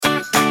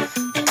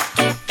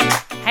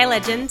Hey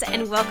legends,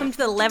 and welcome to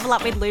the Level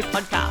Up with Lou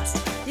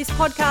podcast. This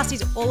podcast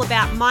is all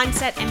about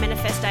mindset and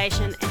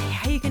manifestation and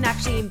how you can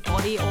actually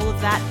embody all of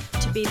that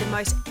to be the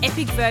most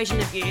epic version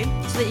of you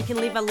so that you can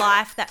live a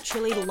life that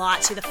truly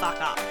lights you the fuck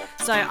up.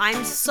 So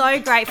I'm so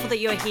grateful that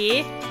you're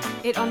here.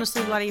 It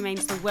honestly bloody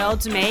means the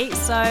world to me.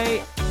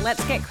 So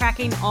let's get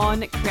cracking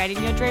on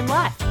creating your dream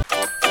life.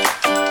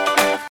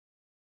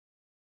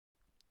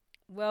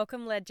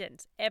 Welcome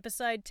legends,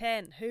 episode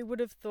 10. Who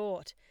would have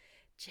thought?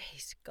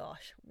 Jeez,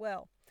 gosh.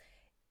 Well,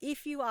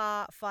 if you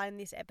are finding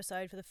this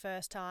episode for the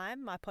first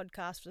time, my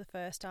podcast for the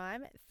first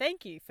time,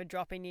 thank you for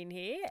dropping in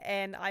here,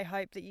 and I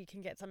hope that you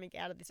can get something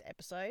out of this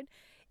episode.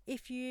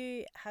 If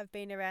you have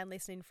been around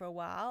listening for a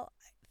while,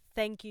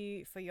 thank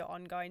you for your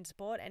ongoing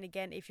support, and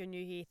again, if you're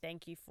new here,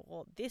 thank you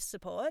for this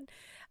support.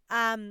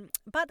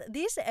 But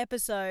this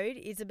episode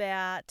is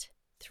about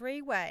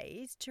 3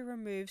 ways to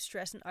remove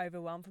stress and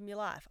overwhelm from your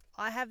life.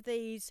 I have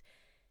these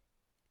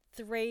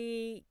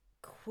 3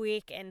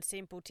 quick and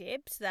simple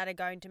tips that are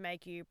going to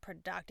make you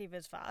productive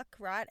as fuck,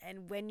 right?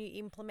 And when you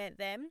implement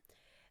them,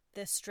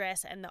 the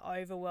stress and the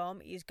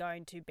overwhelm is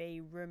going to be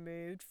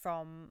removed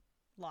from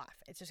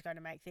life. It's just going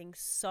to make things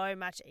so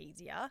much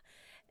easier.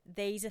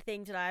 These are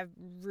things that I've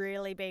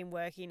really been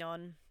working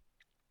on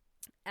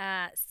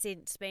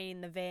since being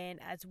in the van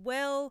as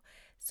well.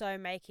 So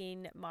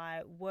making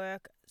my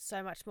work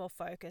so much more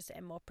focused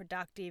and more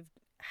productive,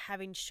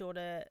 having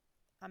shorter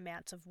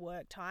amounts of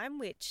work time,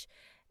 which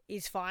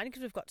is fine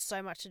because we've got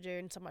so much to do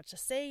and so much to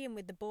see, and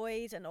with the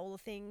boys and all the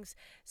things.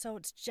 So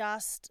it's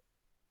just,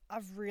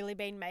 I've really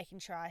been making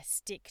sure I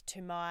stick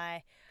to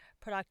my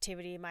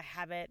productivity, my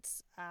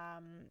habits,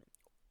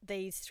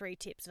 these 3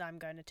 tips that I'm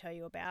going to tell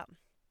you about.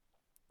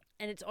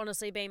 And it's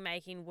honestly been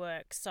making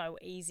work so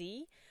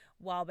easy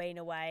while being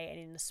away and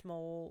in a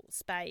small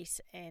space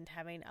and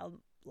having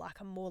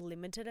a more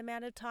limited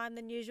amount of time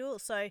than usual.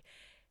 So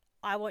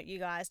I want you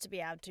guys to be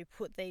able to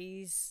put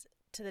these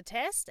to the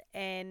test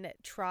and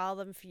trial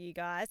them for you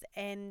guys.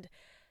 And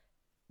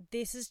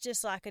this is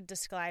just like a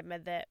disclaimer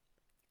that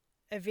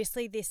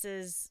obviously this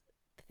is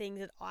things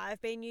that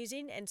I've been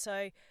using, and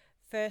so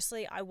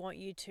firstly I want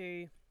you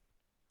to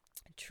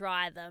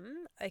try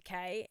them,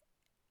 okay,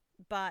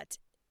 but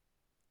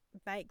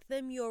make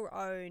them your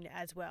own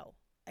as well,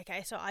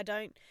 okay? So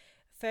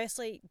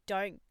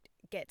don't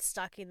get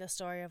stuck in the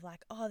story of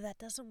like, oh, that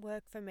doesn't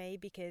work for me,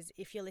 because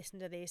if you listen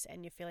to this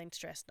and you're feeling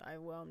stressed and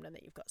overwhelmed and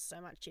that you've got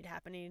so much shit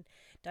happening,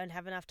 don't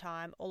have enough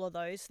time, all of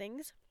those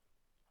things,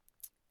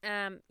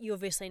 you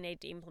obviously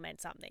need to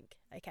implement something,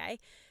 okay?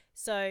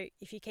 So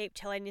if you keep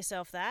telling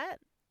yourself that,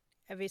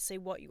 obviously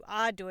what you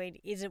are doing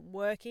isn't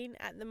working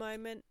at the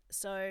moment,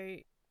 so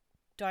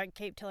don't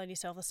keep telling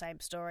yourself the same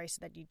story so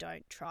that you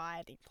don't try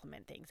and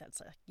implement things.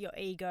 That's your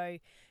ego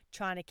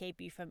trying to keep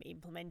you from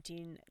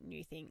implementing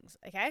new things,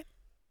 okay?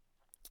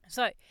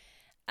 So,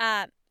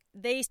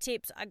 these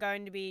tips are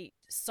going to be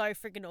so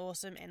freaking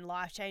awesome and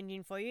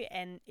life-changing for you.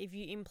 And if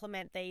you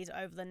implement these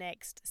over the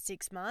next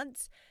 6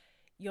 months,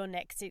 your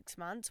next 6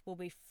 months will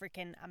be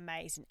freaking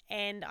amazing.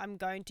 And I'm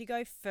going to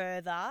go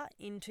further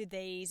into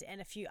these and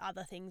a few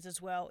other things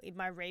as well in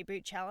my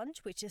reboot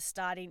challenge, which is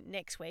starting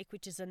next week,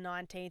 which is the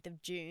 19th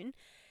of June.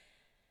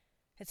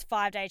 It's a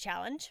 5-day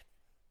challenge.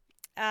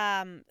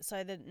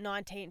 So the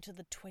 19th to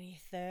the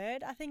 23rd,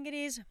 I think it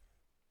is.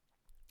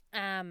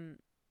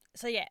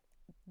 So yeah,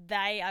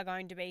 they are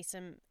going to be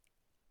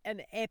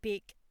an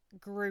epic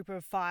group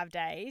of 5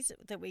 days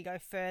that we go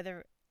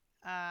further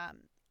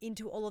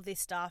into all of this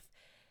stuff,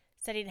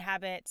 setting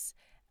habits,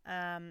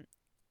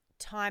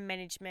 time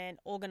management,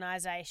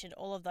 organization,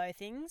 all of those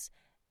things.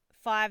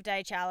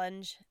 5-day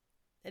challenge.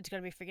 It's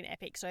going to be freaking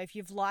epic. So if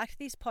you've liked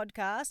this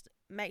podcast,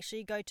 make sure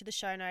you go to the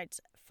show notes,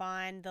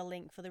 find the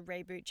link for the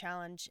reboot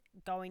challenge,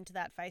 go into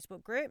that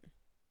Facebook group,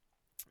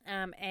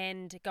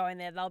 and go in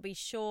there. They'll be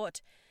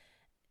short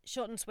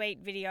and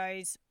sweet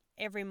videos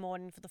every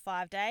morning for the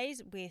 5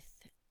 days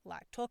with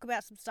talk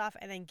about some stuff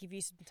and then give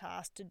you some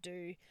tasks to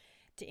do,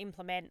 to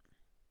implement,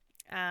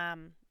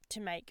 to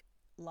make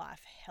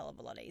life a hell of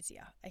a lot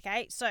easier.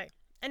 Okay, so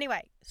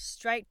anyway,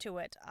 straight to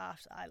it.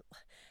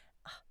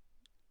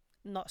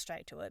 Not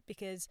straight to it,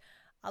 because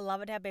I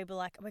love it how people are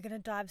like, we're going to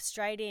dive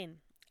straight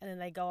in, and then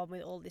they go on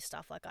with all this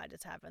stuff like I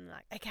just have, and they're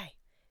like, okay,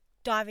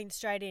 diving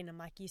straight in. I'm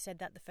like, you said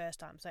that the first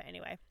time. So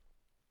anyway,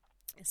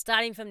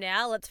 starting from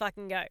now, let's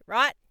fucking go,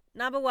 right?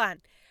 Number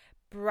 1,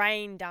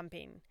 brain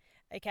dumping.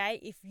 Okay,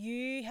 if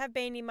you have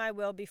been in my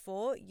world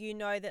before, you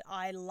know that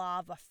I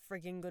love a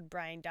friggin' good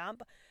brain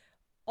dump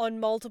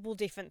on multiple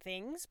different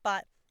things,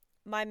 but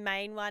my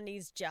main one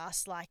is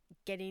just like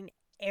getting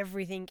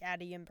everything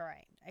out of your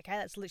brain. Okay,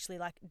 that's literally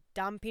like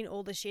dumping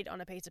all the shit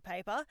on a piece of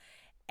paper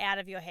out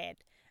of your head.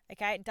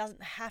 Okay, it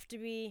doesn't have to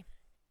be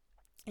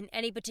in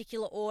any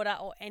particular order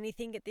or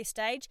anything at this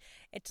stage.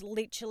 It's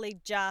literally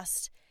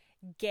just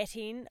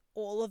getting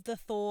all of the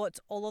thoughts,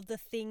 all of the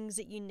things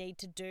that you need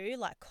to do,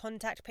 like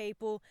contact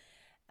people,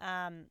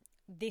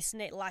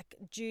 like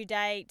due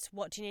dates,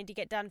 what you need to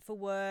get done for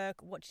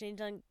work, what you need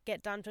to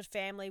get done for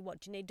family,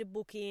 what you need to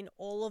book in,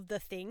 all of the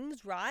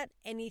things, right?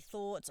 Any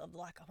thoughts of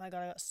like, oh my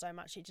God, I got so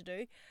much shit to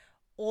do,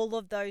 all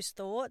of those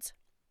thoughts,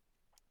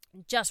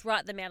 just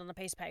write them out on a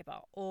piece of paper.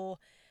 Or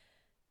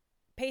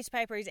piece of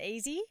paper is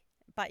easy,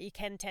 but you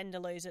can tend to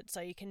lose it.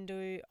 So you can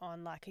do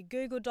on like a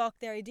Google Doc.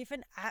 There are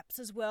different apps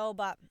as well,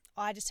 but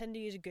I just tend to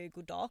use a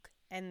Google Doc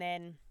and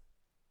then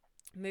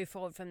move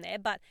forward from there.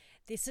 But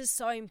this is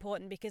so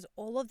important because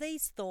all of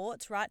these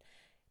thoughts, right,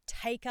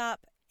 take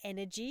up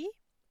energy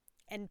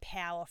and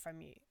power from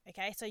you.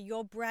 Okay, so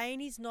your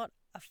brain is not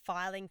a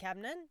filing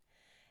cabinet.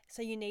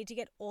 So you need to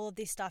get all of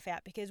this stuff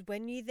out, because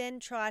when you then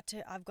try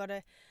to, I've got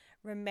to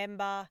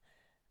remember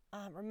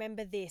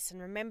this and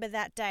remember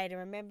that date and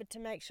remember to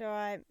make sure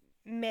I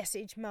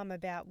message mum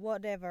about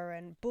whatever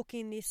and book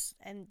in this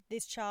and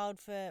this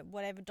child for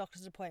whatever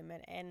doctor's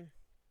appointment, and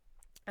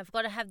I've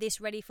got to have this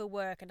ready for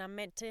work, and I'm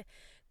meant to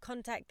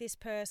contact this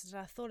person,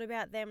 and I thought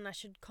about them and I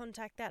should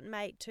contact that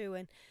mate too,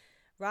 and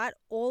right,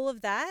 all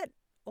of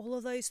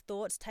those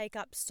thoughts take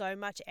up so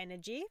much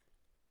energy.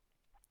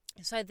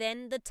 So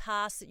then the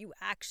tasks that you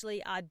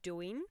actually are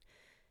doing,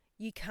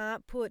 you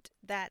can't put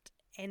that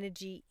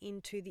energy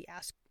into the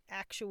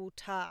actual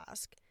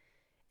task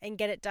and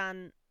get it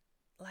done.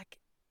 Like,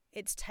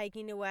 it's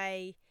taking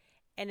away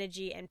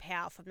energy and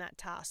power from that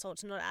task. So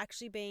it's not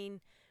actually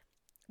being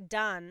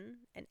done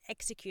and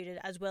executed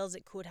as well as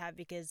it could have,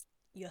 because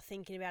you're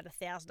thinking about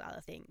 1,000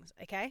 other things,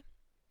 okay?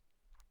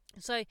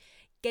 So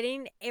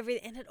getting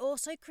everything, and it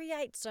also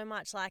creates so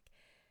much like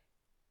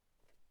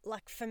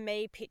for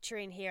me,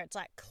 picturing here, it's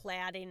like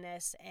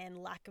cloudiness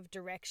and lack of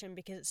direction,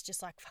 because it's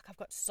just like, fuck, I've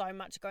got so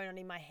much going on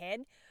in my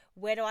head.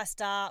 Where do I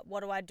start?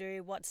 What do I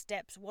do? What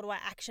steps? What do I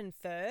action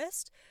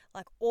first?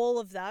 Like all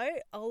of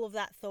that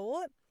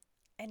thought.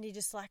 And you're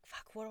just like,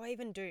 fuck, what do I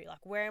even do?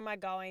 Like, where am I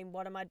going?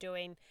 What am I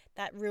doing?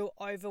 That real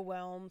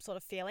overwhelm sort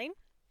of feeling.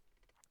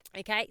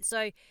 Okay,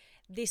 so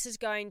this is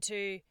going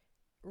to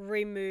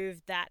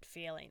remove that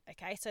feeling.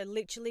 Okay, so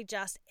literally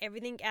just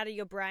everything out of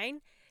your brain,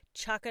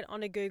 chuck it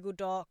on a Google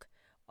Doc,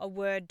 a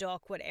Word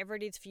doc, whatever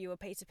it is for you, a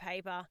piece of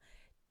paper,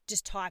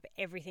 just type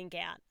everything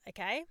out,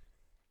 okay?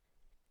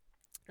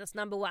 That's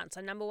number one.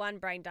 So number one,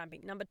 brain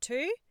dumping. Number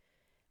two,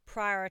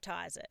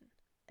 prioritize it.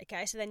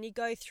 Okay, so then you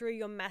go through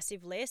your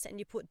massive list and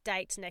you put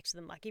dates next to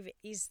them. Like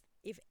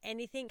if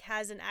anything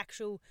has an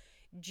actual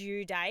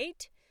due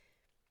date,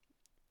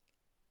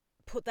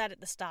 put that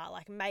at the start.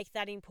 Like, make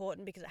that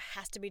important, because it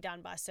has to be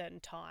done by a certain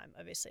time,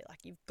 obviously. Like,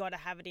 you've got to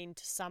have it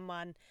into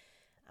someone,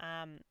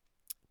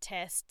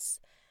 tests,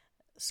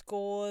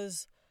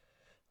 scores,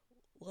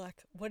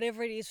 like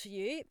whatever it is for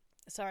you.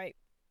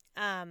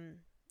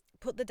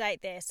 Put the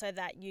date there so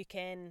that you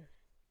can,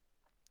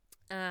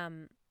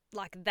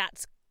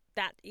 that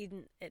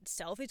in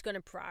itself is going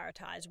to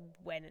prioritize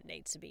when it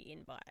needs to be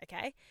in by,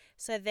 okay?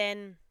 So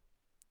then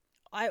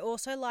I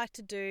also like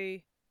to do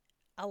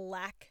a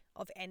lack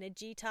of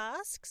energy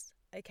tasks,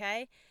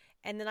 okay?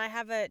 And then I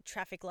have a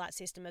traffic light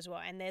system as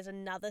well. And there's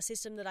another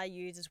system that I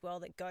use as well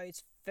that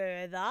goes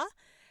further,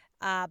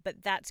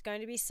 but that's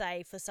going to be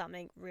saved for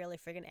something really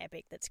friggin'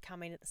 epic that's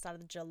coming at the start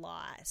of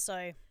July.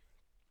 So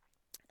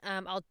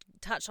I'll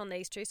touch on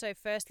these two. So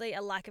firstly,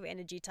 a lack of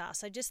energy tasks.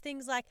 So just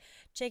things like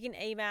checking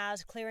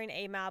emails, clearing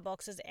email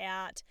boxes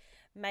out,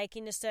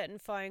 making a certain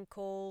phone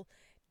call,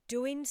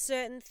 doing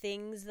certain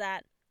things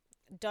that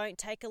don't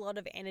take a lot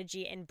of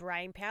energy and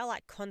brain power,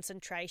 like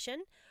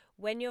concentration.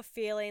 When you're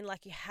feeling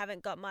like you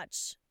haven't got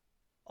much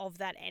of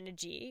that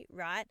energy,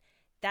 right?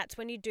 That's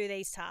when you do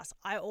these tasks.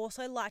 I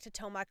also like to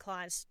tell my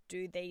clients to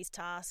do these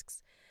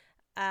tasks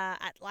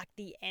at like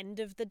the end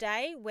of the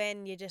day,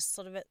 when you're just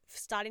sort of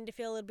starting to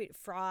feel a little bit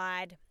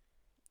fried.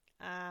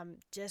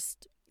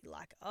 Just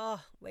like,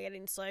 oh, we're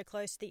getting so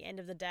close to the end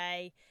of the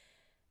day.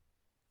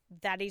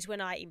 That is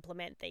when I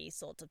implement these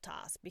sorts of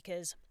tasks,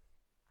 because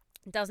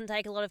it doesn't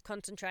take a lot of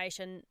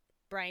concentration,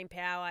 brain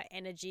power,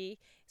 energy.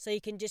 So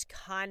you can just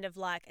kind of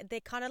like, they're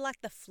kind of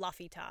like the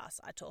fluffy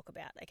tasks I talk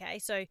about, okay?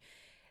 So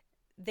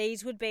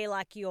these would be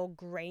like your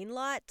green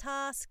light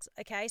tasks,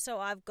 okay? So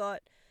I've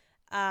got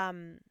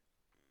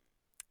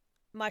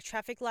my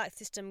traffic light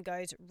system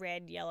goes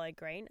red, yellow,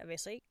 green,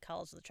 obviously,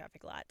 colours of the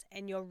traffic lights.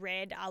 And your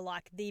red are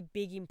like the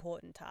big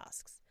important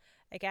tasks,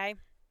 okay?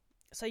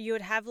 So you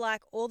would have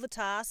like all the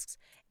tasks,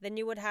 then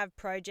you would have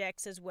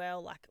projects as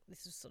well. Like,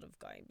 this is sort of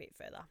going a bit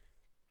further.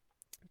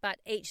 But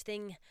each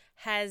thing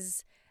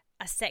has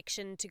a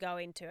section to go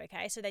into,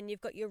 okay? So then you've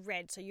got your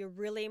red, so your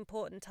really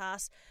important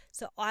tasks.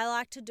 So I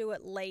like to do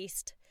at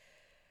least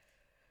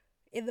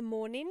in the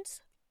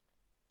mornings,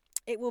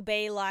 it will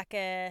be like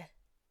a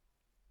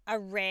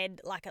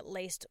red, like at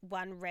least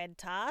one red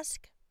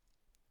task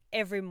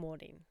every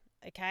morning,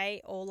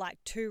 okay? Or like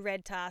 2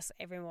 red tasks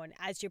every morning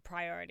as your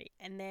priority.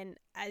 And then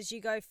as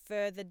you go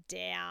further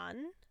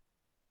down,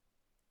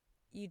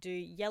 you do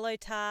yellow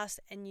tasks,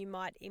 and you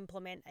might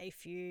implement a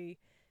few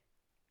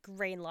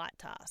green light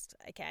tasks,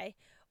 okay?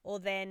 Or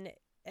then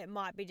it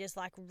might be just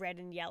like red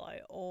and yellow,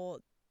 or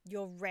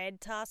your red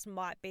task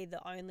might be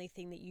the only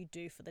thing that you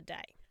do for the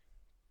day.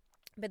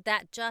 But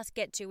that just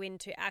gets you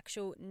into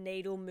actual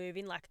needle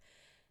moving, like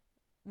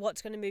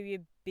what's going to move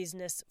your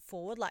business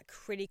forward, like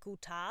critical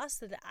tasks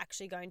that are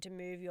actually going to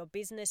move your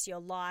business, your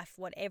life,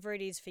 whatever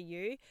it is for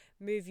you,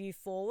 move you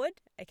forward,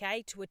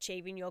 okay, to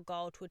achieving your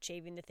goal, to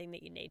achieving the thing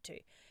that you need to.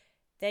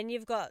 Then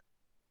you've got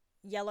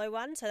yellow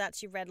ones, so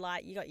that's your red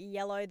light. You got your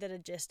yellow that are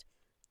just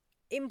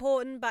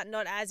important but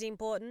not as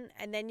important,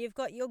 and then you've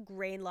got your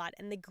green light,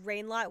 and the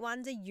green light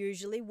ones are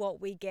usually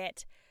what we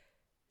get.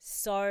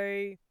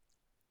 So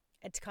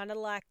it's kind of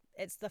like,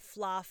 it's the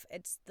fluff,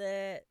 it's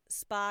the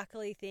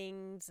sparkly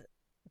things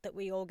that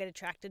we all get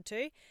attracted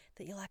to,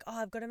 that you're like, oh,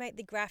 I've got to make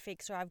the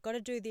graphics, or I've got to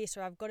do this,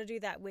 or I've got to do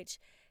that, which,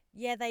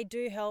 yeah, they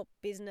do help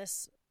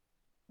business,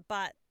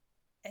 but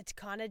it's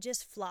kind of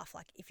just fluff.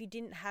 Like, if you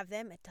didn't have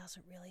them, it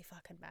doesn't really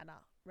fucking matter,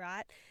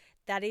 right?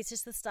 That is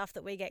just the stuff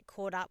that we get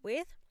caught up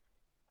with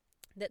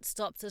that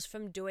stops us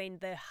from doing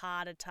the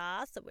harder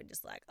tasks that we're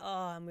just like,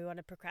 oh, and we want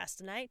to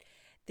procrastinate.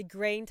 The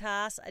green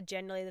tasks are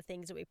generally the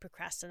things that we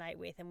procrastinate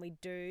with and we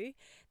do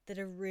that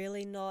are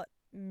really not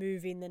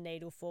moving the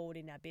needle forward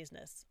in our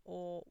business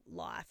or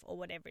life or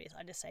whatever it is.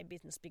 I just say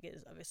business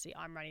because obviously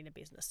I'm running a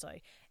business, so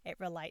it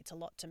relates a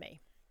lot to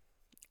me.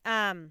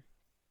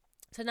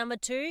 So number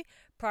 2,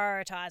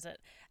 prioritize it.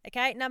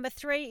 Okay, number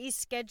 3 is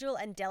schedule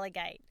and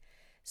delegate.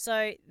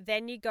 So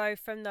then you go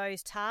from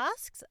those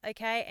tasks,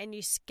 okay, and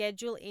you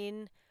schedule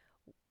in,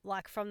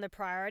 like, from the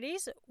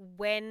priorities,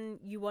 when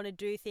you want to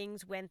do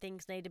things, when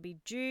things need to be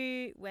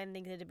due, when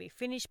things need to be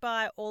finished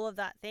by, all of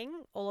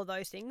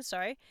those things,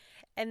 sorry.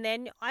 And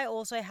then I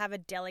also have a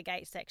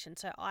delegate section.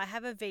 So I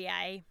have a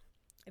VA.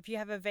 If you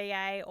have a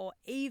VA, or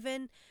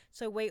even,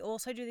 so we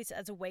also do this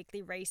as a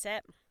weekly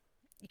reset.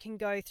 You can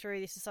go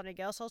through, this is something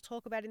else I'll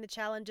talk about in the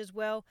challenge as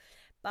well,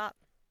 but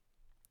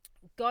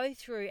go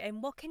through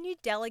and what can you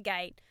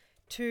delegate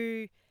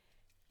to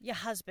your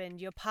husband,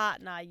 your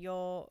partner,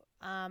 your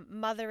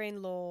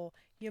mother-in-law,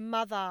 your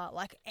mother,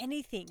 like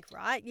anything,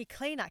 right? Your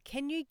cleaner.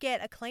 Can you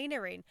get a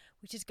cleaner in,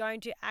 which is going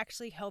to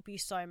actually help you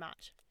so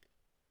much?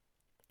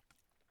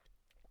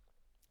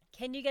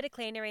 Can you get a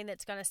cleaner in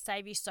that's going to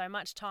save you so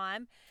much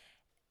time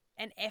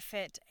and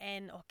effort,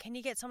 or can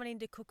you get someone in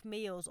to cook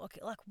meals, or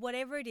like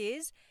whatever it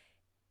is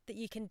that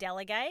you can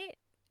delegate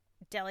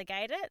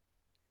it,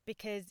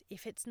 because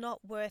if it's not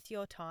worth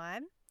your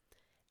time,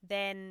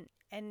 then,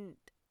 and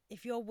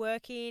if you're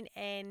working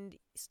and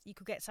you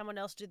could get someone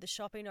else to do the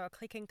shopping or a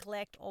click and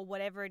collect or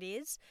whatever it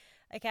is,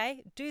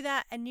 okay, do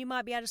that and you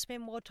might be able to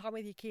spend more time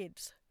with your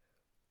kids.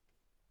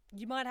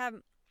 You might have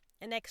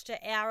an extra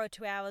hour or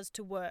 2 hours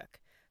to work,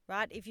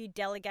 right? If you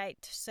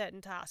delegate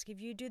certain tasks.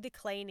 If you do the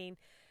cleaning,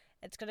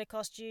 it's going to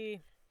cost you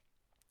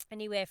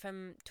anywhere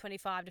from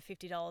 $25 to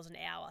 $50 an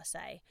hour,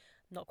 say.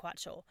 I'm not quite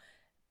sure.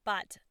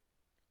 But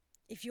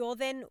if you're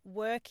then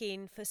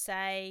working for,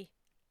 say,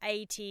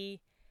 $80,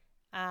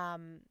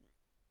 $100,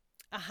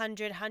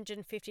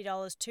 $150,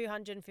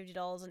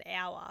 $250 an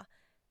hour,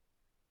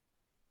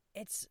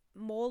 it's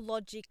more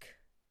logic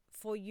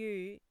for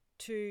you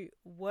to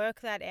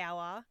work that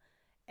hour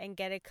and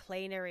get a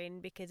cleaner in,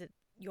 because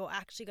you're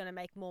actually going to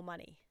make more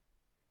money,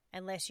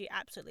 unless you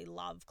absolutely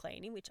love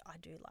cleaning, which I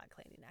do like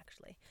cleaning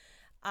actually.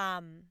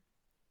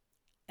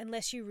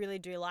 Unless you really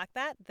do like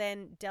that,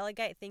 then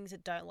delegate things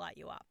that don't light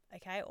you up,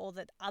 okay, or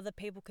that other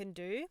people can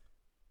do,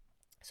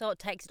 so it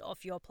takes it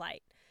off your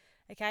plate.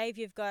 Okay, if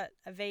you've got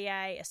a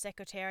VA, a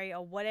secretary,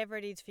 or whatever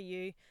it is for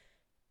you,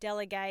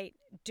 delegate,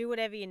 do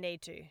whatever you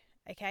need to,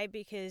 okay,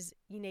 because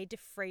you need to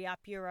free up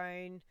your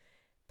own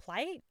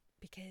plate,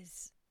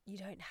 because you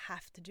don't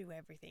have to do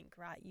everything,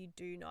 right? You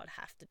do not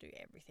have to do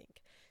everything.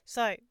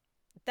 So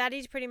that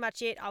is pretty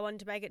much it. I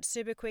wanted to make it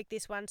super quick,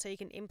 this one, so you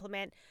can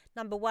implement.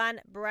 Number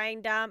 1,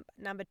 brain dump.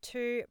 Number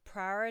 2,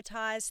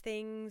 prioritize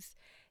things,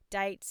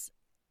 dates,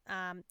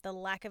 the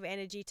lack of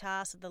energy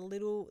tasks,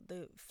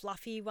 the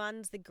fluffy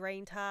ones, the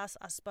green tasks,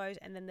 I suppose,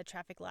 and then the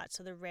traffic lights,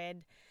 so the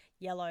red,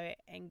 yellow,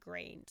 and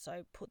green.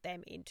 So put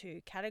them into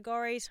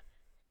categories.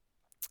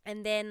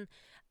 And then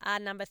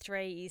number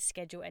 3 is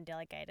schedule and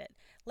delegate it.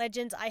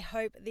 Legends, I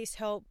hope this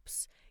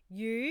helps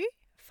you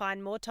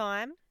find more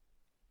time,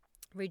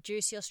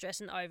 reduce your stress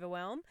and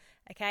overwhelm,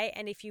 okay?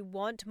 And if you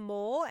want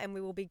more, and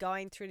we will be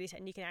going through this,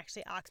 and you can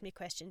actually ask me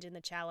questions in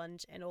the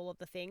challenge and all of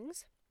the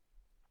things,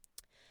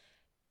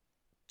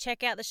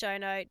 check out the show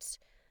notes.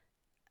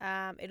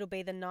 It'll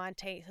be the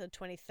 19th or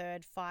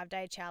 23rd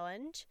 5-day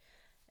challenge.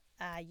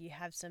 You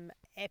have some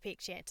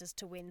epic chances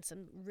to win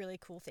some really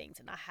cool things,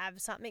 and I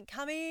have something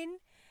coming.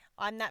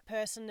 I'm that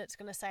person that's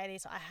going to say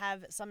this. I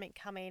have something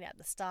coming at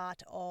the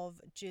start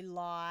of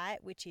July,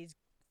 which is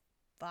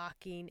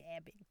fucking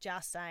epic.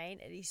 Just saying,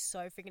 it is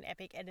so freaking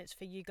epic, and it's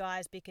for you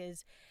guys,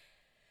 because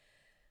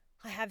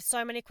I have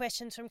so many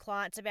questions from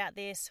clients about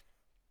this.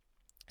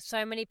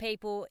 So many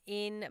people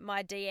in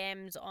my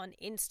DMs on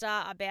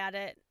Insta about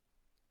it.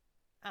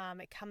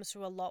 It comes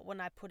through a lot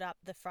when I put up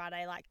the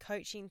Friday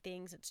coaching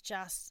things.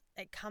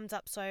 It comes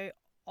up so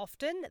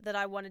often that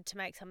I wanted to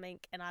make something,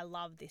 and I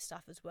love this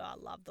stuff as well. I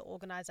love the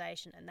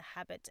organization and the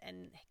habits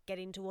and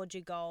getting towards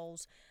your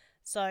goals.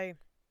 So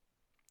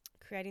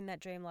creating that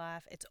dream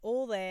life, it's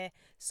all there.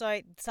 So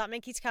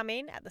something is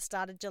coming at the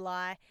start of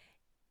July.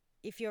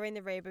 if you're in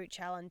the Reboot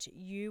Challenge,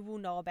 you will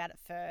know about it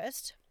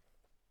first.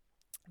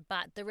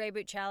 But the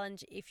Reboot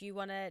Challenge, if you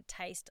want a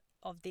taste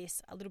of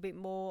this a little bit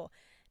more,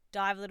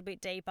 dive a little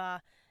bit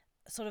deeper,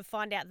 sort of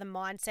find out the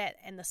mindset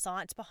and the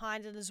science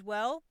behind it as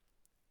well,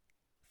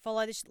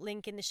 follow this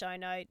link in the show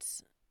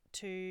notes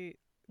to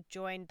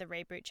join the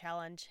Reboot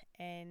Challenge.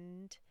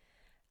 And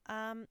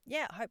I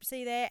hope to see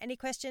you there. Any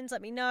questions,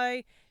 let me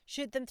know.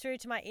 Shoot them through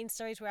to my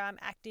Instastories where I'm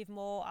active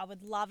more. I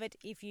would love it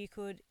if you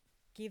could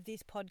give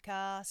this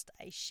podcast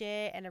a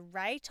share and a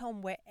rate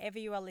on wherever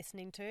you are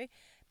listening to.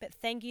 But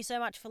thank you so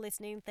much for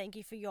listening. Thank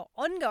you for your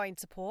ongoing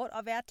support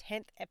of our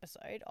 10th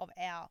episode of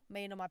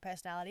Me and All My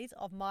Personalities,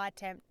 of my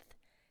 10th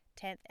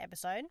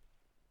episode.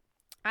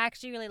 I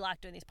actually really like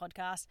doing this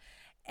podcast.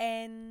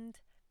 And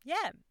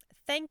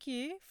thank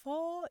you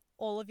for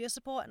all of your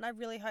support. And I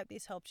really hope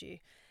this helps you.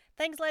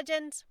 Thanks,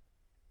 legends.